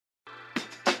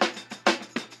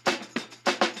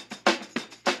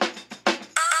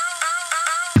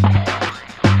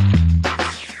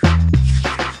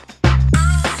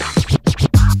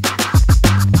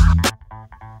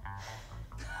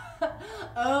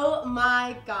Oh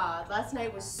my God, last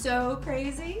night was so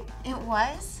crazy. It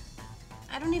was?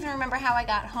 I don't even remember how I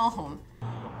got home.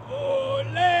 Ole,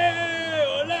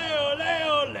 ole, ole,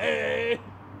 ole.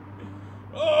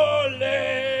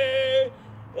 Ole,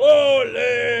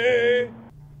 ole.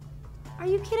 Are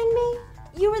you kidding me?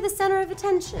 You were the center of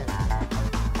attention.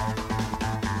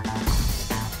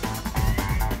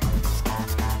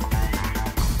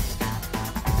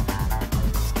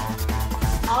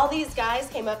 All these guys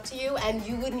came up to you and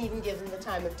you wouldn't even give them the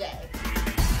time of day.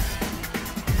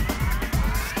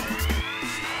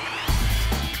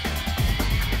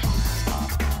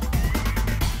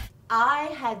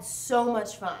 I had so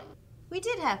much fun. We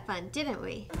did have fun, didn't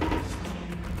we?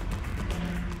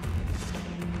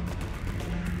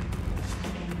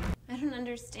 I don't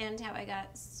understand how I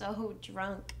got so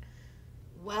drunk.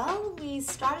 Well, we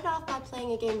started off by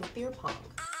playing a game of beer pong,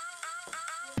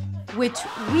 which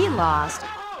we lost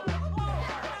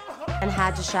and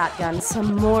had to shotgun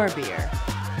some more beer.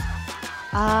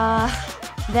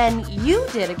 Then you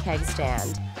did a keg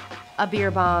stand, a beer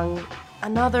bong,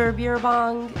 another beer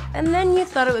bong, and then you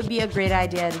thought it would be a great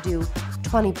idea to do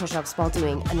 20 push-ups while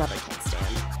doing another keg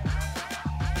stand.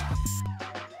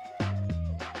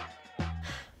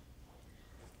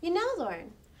 You know,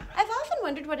 Lauren, I've often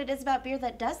wondered what it is about beer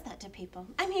that does that to people.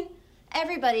 I mean,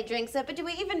 everybody drinks it, but do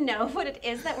we even know what it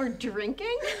is that we're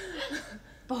drinking?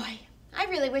 Boy, I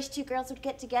really wish two girls would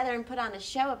get together and put on a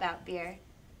show about beer.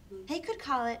 They could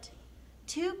call it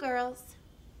Two Girls,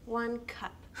 One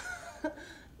Cup.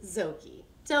 Zoki,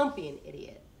 don't be an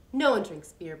idiot. No one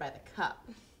drinks beer by the cup.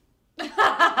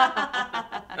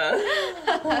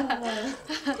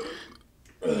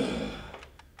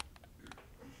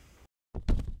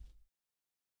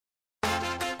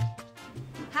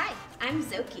 Hi, I'm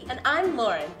Zoki. And I'm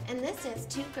Lauren. And this is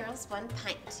Two Girls, One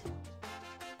Pint.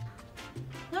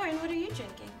 Lauren, what are you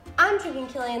drinking? I'm drinking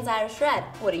Killian's Irish Red.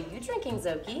 What are you drinking,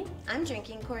 Zoki? I'm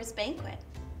drinking Coors Banquet.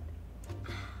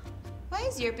 Why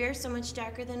is your beer so much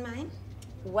darker than mine?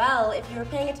 Well, if you were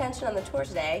paying attention on the tour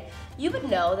today, you would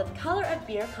know that the color of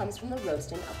beer comes from the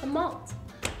roasting of the malt.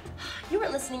 You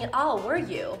weren't listening at all, were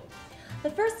you? The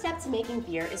first step to making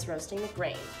beer is roasting the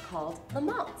grain, called the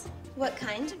malt. What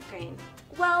kind of grain?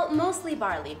 Well, mostly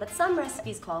barley, but some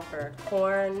recipes call for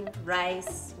corn,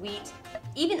 rice, wheat,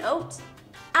 even oat.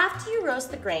 After you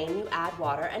roast the grain, you add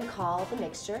water and call the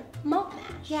mixture malt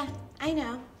mash. Yeah, I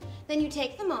know. Then you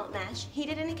take the malt mash, heat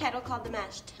it in a kettle called the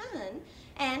mash tun,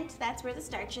 and that's where the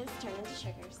starches turn into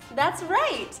sugars. That's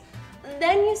right!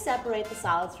 Then you separate the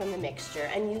solids from the mixture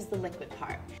and use the liquid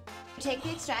part. You take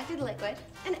the extracted liquid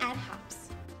and add hops.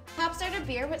 Hops are to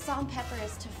beer what salt and pepper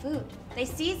is to food. They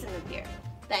season the beer.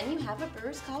 Then you have a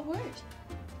brewer's called wort.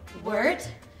 Wort?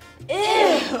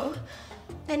 Ew!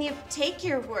 Then you take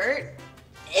your wort,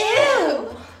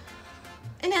 ew!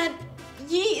 And add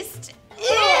yeast,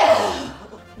 ew!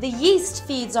 The yeast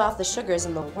feeds off the sugars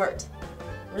in the wort,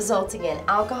 resulting in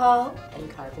alcohol and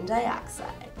carbon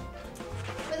dioxide.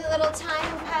 With a little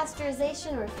time of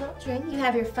pasteurization or filtering, you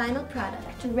have your final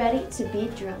product, ready to be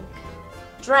drunk.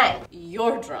 Drank.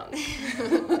 You're drunk.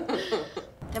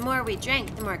 The more we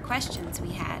drank, the more questions we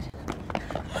had.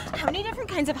 How many different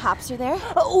kinds of hops are there?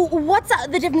 Oh, what's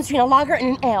the difference between a lager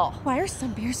and an ale? Why are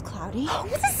some beers cloudy?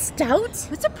 What's a stout?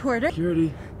 What's a porter?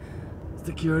 Security.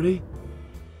 Security.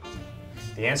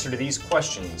 The answer to these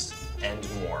questions and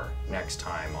more next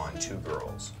time on Two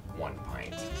Girls, One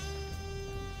Pint.